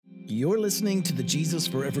You're listening to the Jesus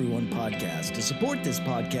for Everyone podcast. To support this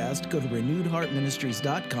podcast, go to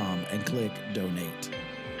renewedheartministries.com and click donate.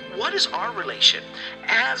 What is our relation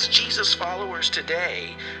as Jesus followers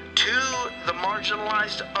today to the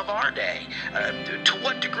marginalized of our day? To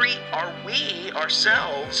what degree are we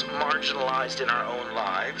ourselves marginalized in our own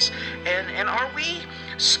lives? And are we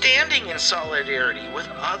standing in solidarity with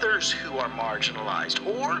others who are marginalized?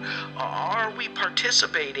 Or are we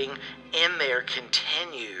participating in their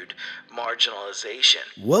continued marginalization?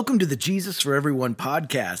 Welcome to the Jesus for Everyone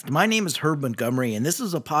podcast. My name is Herb Montgomery, and this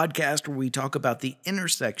is a podcast where we talk about the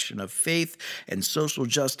intersection of faith and social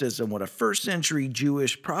justice and what a first century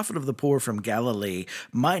Jewish prophet of the poor from Galilee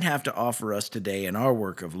might have to offer us today in our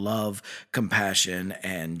work of love, compassion,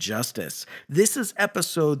 and justice. This is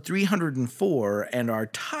episode 304, and our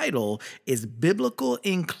title is Biblical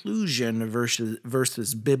Inclusion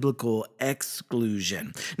versus Biblical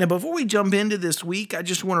Exclusion. Now, before we jump into this week, I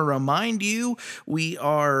just want to remind you, we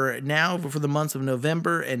are now, for the months of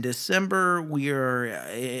November and December, we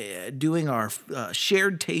are doing our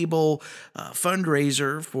shared table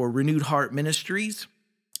fundraiser for Renewed Heart Ministries.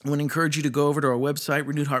 I want to encourage you to go over to our website,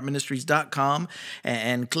 renewedheartministries.com,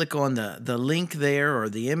 and click on the link there or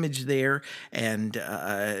the image there and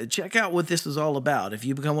check out what this is all about. If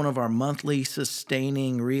you become one of our monthly,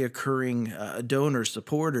 sustaining, reoccurring donor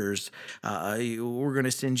supporters, we're going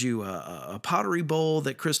to send you a pottery bowl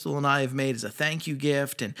that Crystal and I have made as a thank you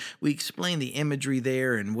gift, and we explain the imagery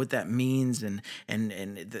there and what that means and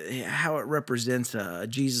how it represents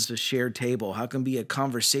Jesus' shared table, how it can be a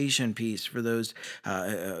conversation piece for those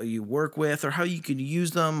you work with, or how you can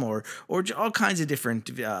use them, or all kinds of different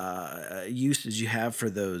uses you have for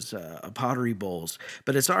those pottery bowls.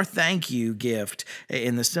 But it's our thank you gift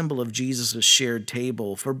in the symbol of Jesus' shared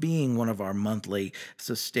table for being one of our monthly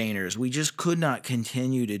sustainers. We just could not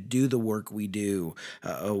continue to do the work we do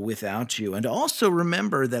without you. And also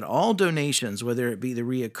remember that all donations, whether it be the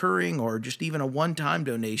reoccurring or just even a one-time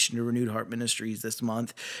donation to Renewed Heart Ministries this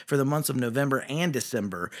month, for the months of November and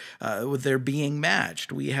December, they're being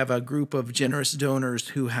matched. We have a group of generous donors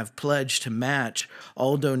who have pledged to match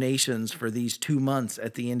all donations for these 2 months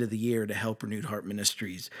at the end of the year to help Renewed Heart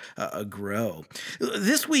Ministries grow.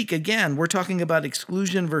 This week, again, we're talking about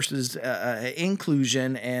exclusion versus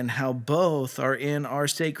inclusion and how both are in our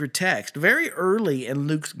sacred text. Very early in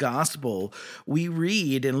Luke's gospel, we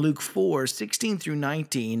read in Luke 4:16 through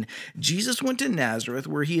 19, Jesus went to Nazareth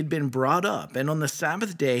where he had been brought up, and on the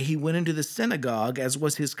Sabbath day he went into the synagogue as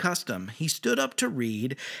was his custom. He stood up to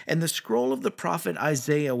read, and the scroll of the prophet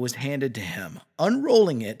Isaiah was handed to him.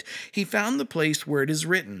 Unrolling it, he found the place where it is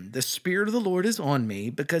written, "The Spirit of the Lord is on me,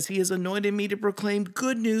 because he has anointed me to proclaim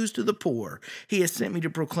good news to the poor. He has sent me to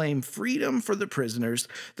proclaim freedom for the prisoners,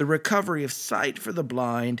 the recovery of sight for the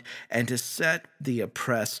blind, and to set the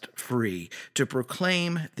oppressed free, to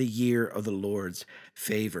proclaim the year of the Lord's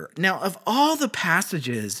favor." Now, of all the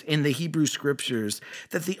passages in the Hebrew Scriptures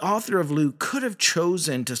that the author of Luke could have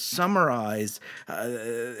chosen to summarize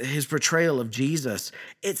his portrayal of Jesus,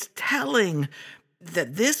 it's telling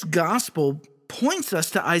that this gospel points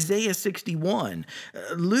us to Isaiah 61.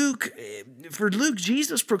 For Luke,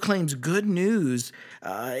 Jesus proclaims good news.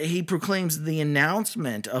 He proclaims the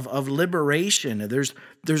announcement of liberation.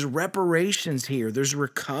 There's reparations here. There's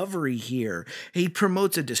recovery here. He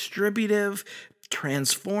promotes a distributive,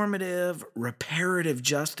 transformative, reparative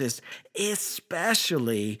justice,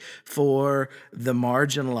 especially for the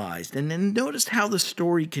marginalized. And then notice how the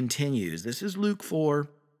story continues. This is Luke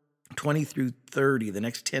 4:20 through 30, the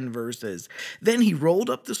next 10 verses. Then he rolled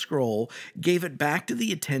up the scroll, gave it back to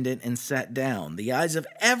the attendant, and sat down. The eyes of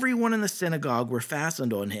everyone in the synagogue were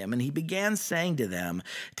fastened on him, and he began saying to them,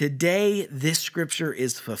 "Today this scripture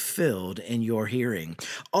is fulfilled in your hearing."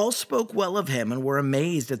 All spoke well of him and were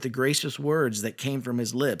amazed at the gracious words that came from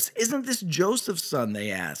his lips. "Isn't this Joseph's son?" they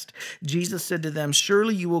asked. Jesus said to them,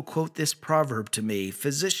 "Surely you will quote this proverb to me,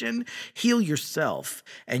 'Physician, heal yourself,'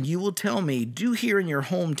 and you will tell me, 'Do here in your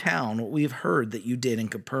hometown what we have heard that you did in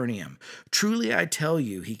Capernaum.' Truly I tell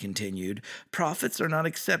you," he continued, "prophets are not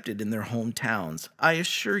accepted in their hometowns. I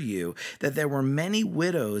assure you that there were many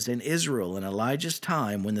widows in Israel in Elijah's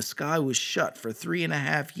time when the sky was shut for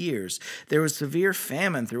 3.5 years. There was severe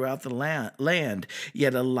famine throughout the land,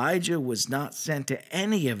 yet Elijah was not sent to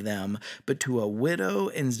any of them, but to a widow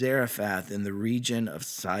in Zarephath in the region of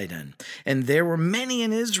Sidon. And there were many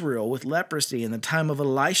in Israel with leprosy in the time of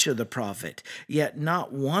Elisha the prophet, yet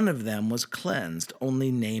not one of them was cleansed cleansed,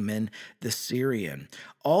 only Naaman the Syrian.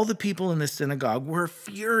 All the people in the synagogue were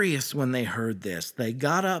furious when they heard this. They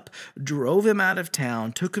got up, drove him out of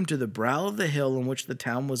town, took him to the brow of the hill on which the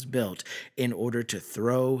town was built in order to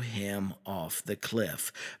throw him off the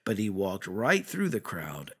cliff. But he walked right through the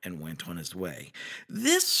crowd and went on his way.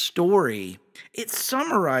 This story, it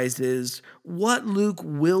summarizes what Luke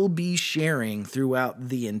will be sharing throughout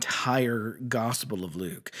the entire Gospel of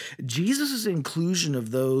Luke. Jesus' inclusion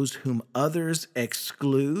of those whom others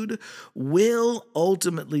exclude will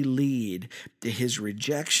ultimately lead to his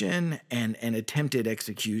rejection and attempted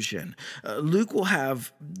execution. Luke will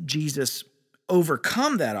have Jesus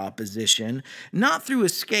overcome that opposition, not through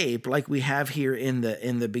escape like we have here in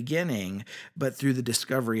the beginning, but through the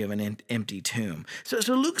discovery of an empty tomb. So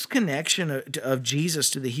Luke's connection of Jesus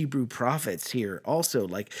to the Hebrew prophets here, also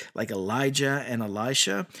like Elijah and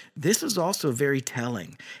Elisha, this is also very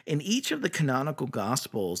telling. In each of the canonical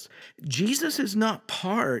Gospels, Jesus is not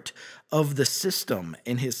part of the system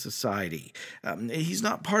in his society. He's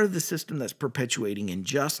not part of the system that's perpetuating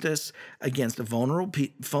injustice against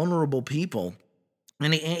vulnerable people.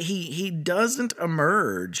 And he doesn't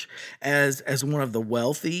emerge as one of the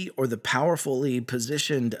wealthy or the powerfully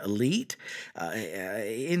positioned elite.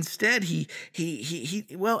 Instead, he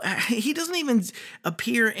doesn't even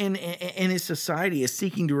appear in his society as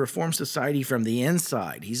seeking to reform society from the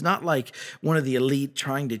inside. He's not like one of the elite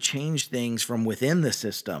trying to change things from within the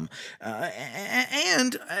system.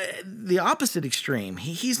 And the opposite extreme,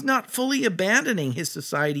 he's not fully abandoning his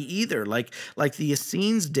society either, like the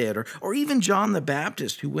Essenes did, or even John the Baptist,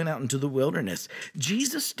 who went out into the wilderness.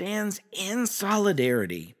 Jesus stands in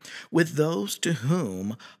solidarity with those to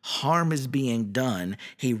whom harm is being done.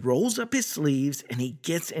 He rolls up his sleeves and he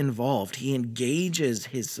gets involved. He engages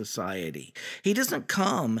his society. He doesn't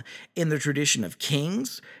come in the tradition of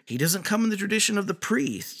kings. He doesn't come in the tradition of the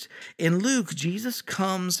priests. In Luke, Jesus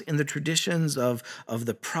comes in the traditions of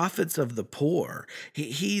the prophets of the poor.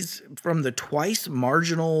 He's from the twice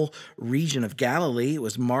marginal region of Galilee. It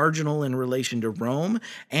was marginal in relation to Rome,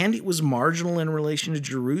 and it was marginal in relation to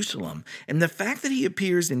Jerusalem. And the fact that he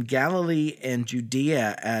appears in Galilee and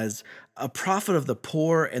Judea as a prophet of the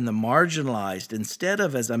poor and the marginalized instead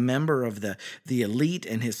of as a member of the elite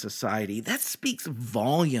in his society, that speaks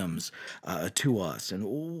volumes to us. And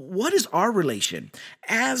what is our relation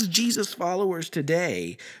as Jesus followers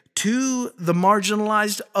today to the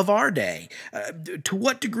marginalized of our day? To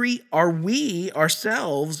what degree are we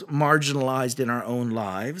ourselves marginalized in our own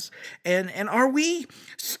lives? And are we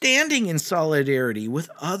standing in solidarity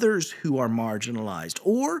with others who are marginalized?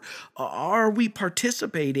 Or are we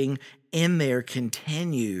participating in their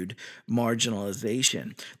continued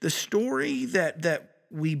marginalization? The story that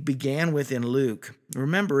we began with in Luke,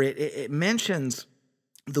 remember, it mentions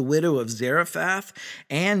the widow of Zarephath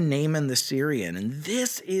and Naaman the Syrian. And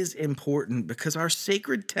this is important because our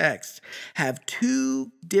sacred texts have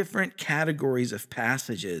two different categories of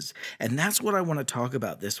passages, and that's what I want to talk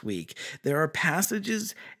about this week. There are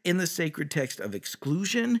passages in the sacred text of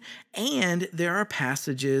exclusion, and there are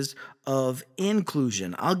passages of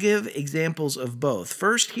inclusion. I'll give examples of both.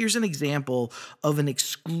 First, here's an example of an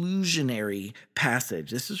exclusionary passage.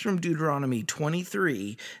 This is from Deuteronomy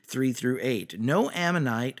 23, 3 through 8. No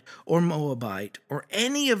Ammonite or Moabite or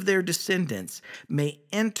any of their descendants may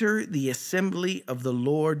enter the assembly of the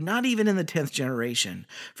Lord, not even in the 10th generation,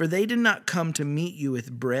 for they did not come to meet you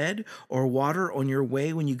with bread or water on your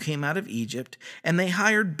way when you came out of Egypt, and they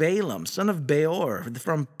hired Balaam, son of Beor,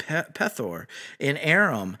 from Pethor in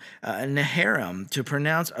Aram, Naharaim, to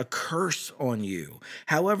pronounce a curse on you.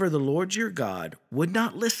 However, the Lord your God would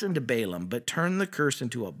not listen to Balaam, but turned the curse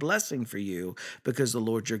into a blessing for you, because the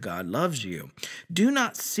Lord your God loves you. Do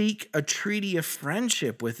not seek a treaty of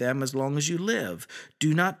friendship with them as long as you live.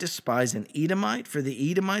 Do not despise an Edomite, for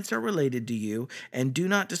the Edomites are related to you, and do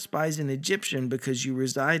not despise an Egyptian, because you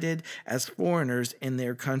resided as foreigners in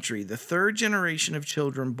their country. The third generation of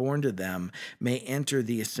children born to them may enter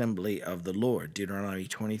the assembly of the Lord. Deuteronomy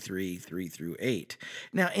 23, 3 through 8.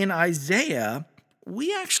 Now, in Isaiah,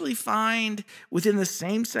 we actually find within the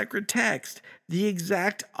same sacred text the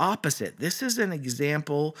exact opposite. This is an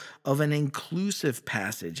example of an inclusive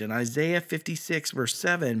passage. In Isaiah 56, verse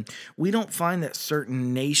 7, we don't find that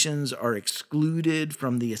certain nations are excluded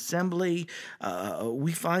from the assembly.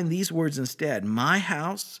 We find these words instead: my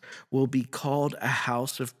house will be called a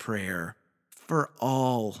house of prayer for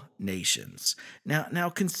all nations. Now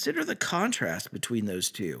consider the contrast between those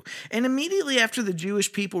two. And immediately after the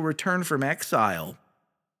Jewish people returned from exile,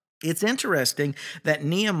 it's interesting that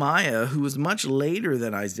Nehemiah, who was much later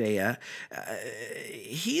than Isaiah,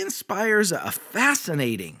 he inspires a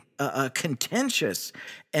fascinating a contentious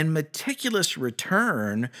and meticulous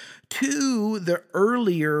return to the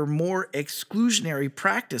earlier, more exclusionary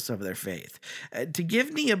practice of their faith. To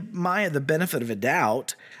give Nehemiah the benefit of a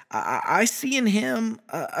doubt, I see in him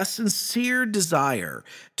a sincere desire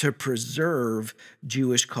to preserve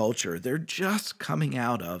Jewish culture. They're just coming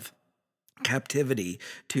out of captivity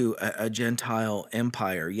to a Gentile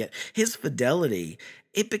empire, yet his fidelity,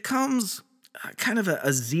 it becomes kind of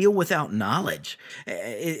a zeal without knowledge.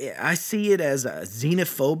 I see it as a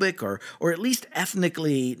xenophobic or at least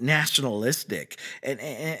ethnically nationalistic.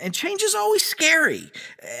 And change is always scary.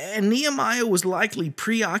 And Nehemiah was likely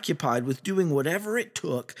preoccupied with doing whatever it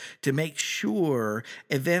took to make sure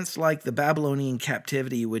events like the Babylonian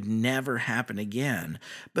captivity would never happen again.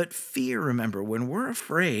 But fear, remember, when we're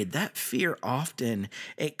afraid, that fear often,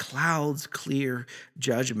 it clouds clear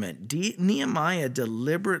judgment. Nehemiah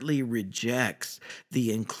deliberately rejects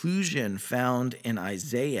the inclusion found in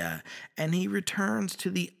Isaiah, and he returns to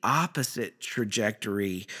the opposite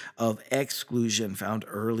trajectory of exclusion found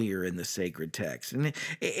earlier in the sacred text. And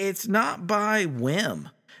it's not by whim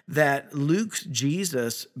that Luke's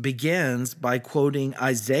Jesus begins by quoting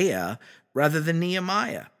Isaiah rather than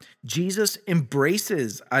Nehemiah. Jesus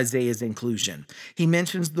embraces Isaiah's inclusion. He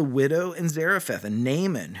mentions the widow in Zarephath and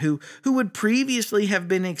Naaman, who would previously have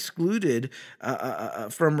been excluded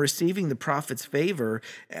from receiving the prophet's favor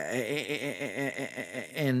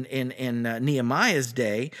in Nehemiah's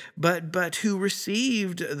day, but who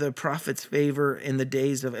received the prophet's favor in the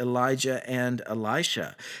days of Elijah and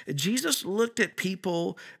Elisha. Jesus looked at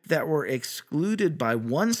people that were excluded by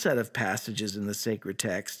one set of passages in the sacred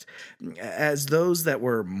text as those that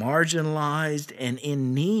were marginalized and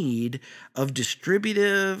in need of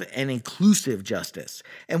distributive and inclusive justice.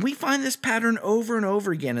 And we find this pattern over and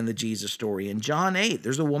over again in the Jesus story. In John 8,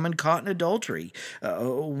 there's a woman caught in adultery.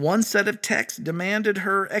 One set of texts demanded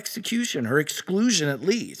her execution, her exclusion at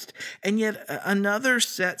least. And yet another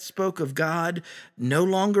set spoke of God no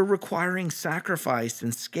longer requiring sacrifice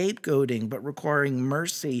and scapegoating, but requiring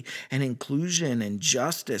mercy and inclusion and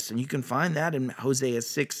justice. And you can find that in Hosea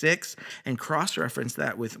 6:6 and cross-reference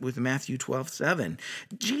that with Matthew 12:7.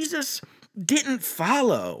 Jesus didn't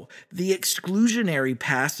follow the exclusionary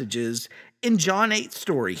passages in John 8's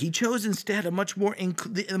story. He chose instead a much more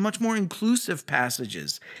inclusive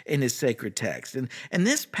passages in his sacred text. And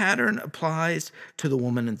this pattern applies to the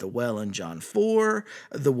woman at the well in John 4,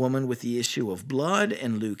 the woman with the issue of blood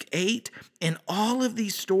in Luke 8. In all of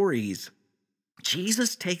these stories,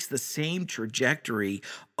 Jesus takes the same trajectory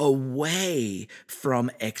away from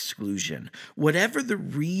exclusion. Whatever the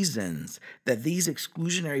reasons that these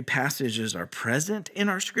exclusionary passages are present in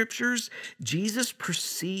our scriptures, Jesus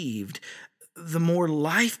perceived the more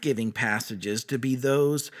life-giving passages to be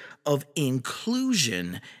those of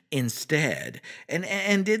inclusion instead.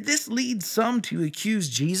 And did this lead some to accuse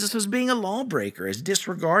Jesus as being a lawbreaker, as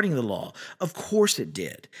disregarding the law? Of course it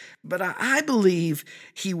did. But I believe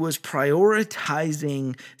he was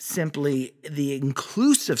prioritizing simply the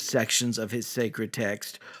inclusive sections of his sacred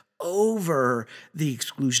text over the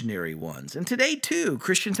exclusionary ones. And today, too,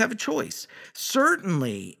 Christians have a choice.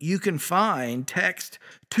 Certainly, you can find text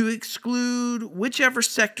to exclude whichever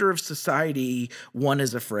sector of society one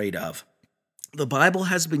is afraid of. The Bible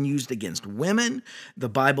has been used against women. The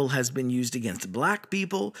Bible has been used against black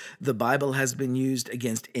people. The Bible has been used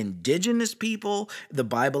against indigenous people. The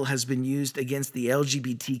Bible has been used against the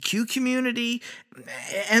LGBTQ community.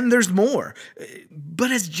 And there's more.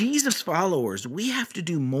 But as Jesus followers, we have to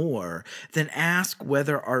do more than ask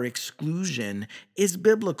whether our exclusion is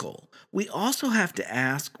biblical. We also have to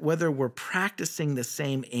ask whether we're practicing the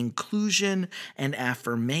same inclusion and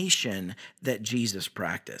affirmation that Jesus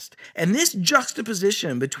practiced. And this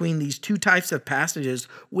juxtaposition between these two types of passages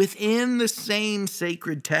within the same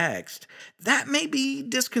sacred text, that may be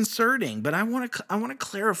disconcerting, but I want to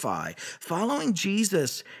clarify. Following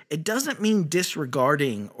Jesus, it doesn't mean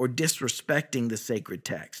disregarding or disrespecting the sacred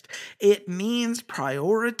text. It means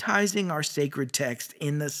prioritizing our sacred text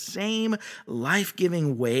in the same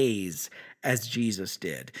life-giving ways as Jesus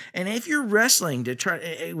did. And if you're wrestling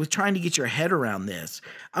with trying to get your head around this,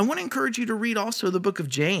 I want to encourage you to read also the book of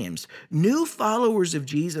James. New followers of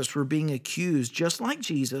Jesus were being accused, just like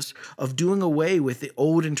Jesus, of doing away with the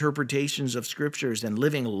old interpretations of scriptures and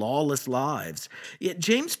living lawless lives. Yet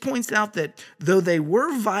James points out that though they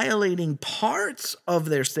were violating parts of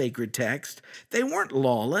their sacred text, they weren't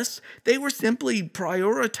lawless. They were simply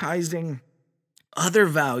prioritizing other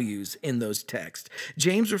values in those texts.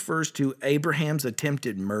 James refers to Abraham's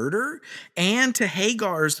attempted murder and to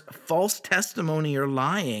Hagar's false testimony or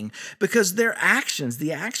lying because their actions,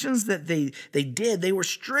 the actions that they did, they were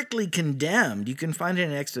strictly condemned. You can find it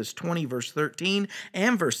in Exodus 20, verse 13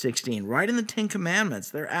 and verse 16, right in the Ten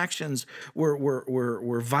Commandments. Their actions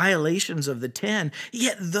were violations of the 10.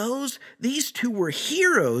 Yet these two were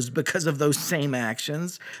heroes because of those same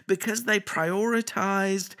actions, because they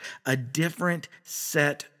prioritized a different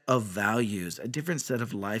set of values, a different set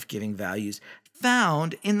of life-giving values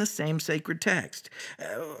found in the same sacred text.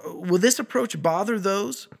 Will this approach bother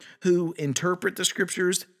those who interpret the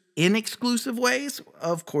scriptures in exclusive ways?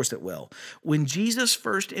 Of course it will. When Jesus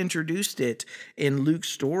first introduced it in Luke's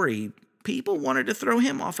story, people wanted to throw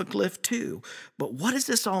him off a cliff too. But what does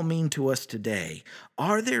this all mean to us today?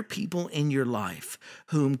 Are there people in your life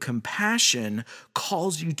whom compassion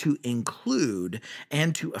calls you to include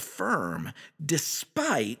and to affirm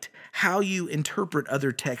despite how you interpret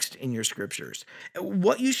other texts in your scriptures?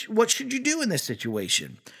 What should you do in this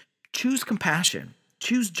situation? Choose compassion.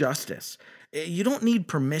 Choose justice. You don't need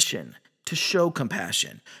permission to show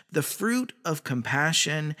compassion. The fruit of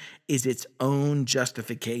compassion is its own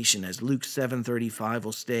justification, as Luke 7:35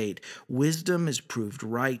 will state. Wisdom is proved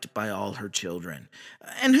right by all her children.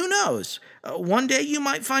 And who knows? One day you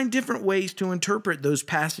might find different ways to interpret those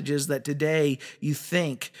passages that today you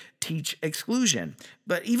think teach exclusion.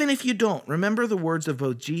 But even if you don't, remember the words of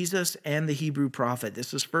both Jesus and the Hebrew prophet.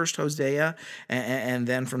 This is first Hosea and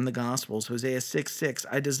then from the Gospels. Hosea 6:6,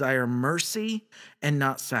 I desire mercy and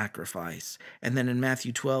not sacrifice. And then in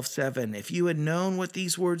Matthew 12:7, if you had known what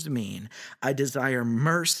these words mean, I desire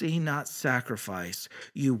mercy, not sacrifice,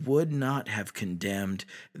 you would not have condemned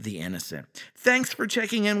the innocent. Thanks for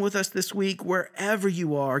checking in with us this week. Wherever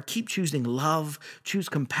you are, keep choosing love, choose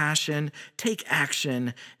compassion, take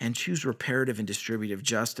action, and choose reparative and distributive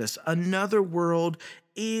justice. Another world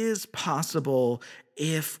is possible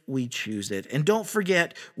if we choose it. And don't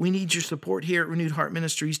forget, we need your support here at Renewed Heart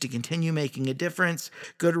Ministries to continue making a difference.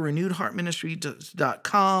 Go to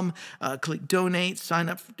renewedheartministries.com, click donate, sign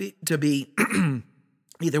up to be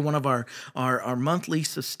either one of our monthly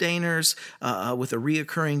sustainers with a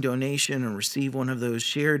reoccurring donation, and receive one of those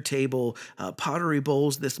shared table pottery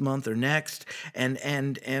bowls this month or next.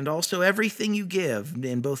 And also everything you give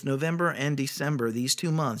in both November and December, these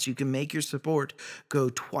 2 months, you can make your support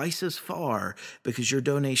go twice as far because your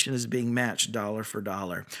donation is being matched dollar for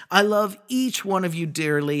dollar. I love each one of you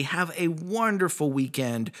dearly. Have a wonderful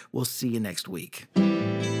weekend. We'll see you next week.